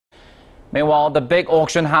Meanwhile, the big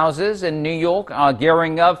auction houses in New York are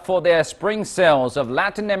gearing up for their spring sales of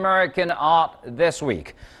Latin American art this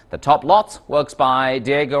week. The top lot, works by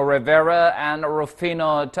Diego Rivera and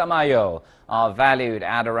Rufino Tamayo, are valued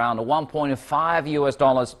at around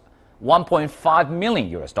 $1.5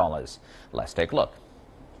 million. Let's take a look.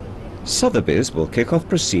 Sotheby's will kick off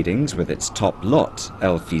proceedings with its top lot,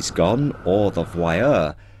 El Fisgon or The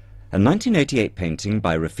Voyeur, a 1988 painting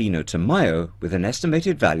by Rufino Tamayo with an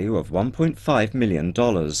estimated value of $1.5 million.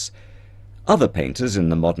 Other painters in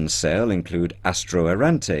the modern sale include Astro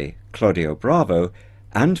Errante, Claudio Bravo,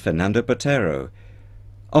 and Fernando Botero.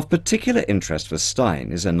 Of particular interest for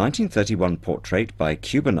Stein is a 1931 portrait by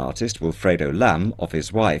Cuban artist Wilfredo Lam of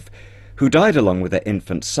his wife, who died along with their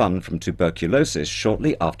infant son from tuberculosis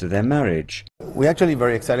shortly after their marriage. We're actually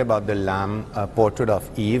very excited about the Lam portrait of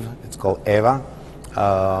Eve. It's called Eva.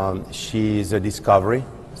 She's a discovery,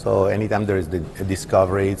 so anytime there is a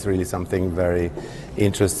discovery, it's really something very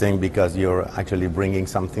interesting because you're actually bringing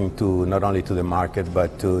something to not only to the market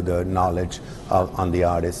but to the knowledge on the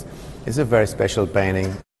artist. It's a very special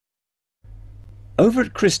painting. Over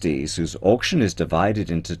at Christie's, whose auction is divided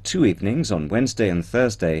into 2 evenings on Wednesday and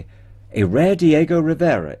Thursday, a rare Diego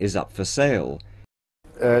Rivera is up for sale.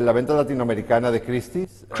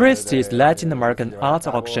 Christie's Latin American art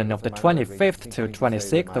auction of the 25th to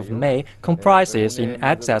 26th of May comprises in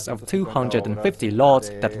excess of 250 lots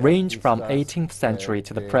that range from 18th century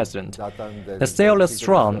to the present. The sale is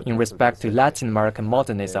strong in respect to Latin American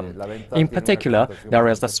modernism. In particular, there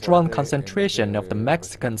is a strong concentration of the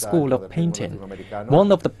Mexican school of painting.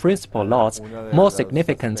 One of the principal lots, more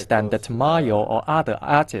significant than the Tamayo or other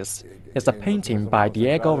artists, is a painting by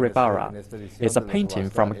Diego Rivera. It's a painting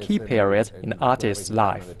from a key period in the artist's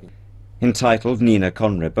life. Entitled Nina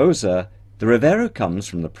con Rebosa, the Rivera comes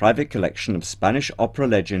from the private collection of Spanish opera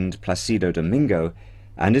legend Placido Domingo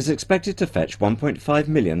and is expected to fetch $1.5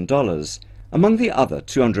 million. Among the other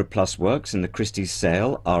 200-plus works in the Christie's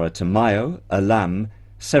sale are a Tamayo, a Lam,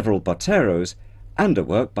 several Boteros, and a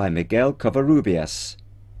work by Miguel Covarrubias.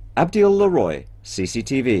 Abdiel Leroy,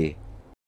 CCTV.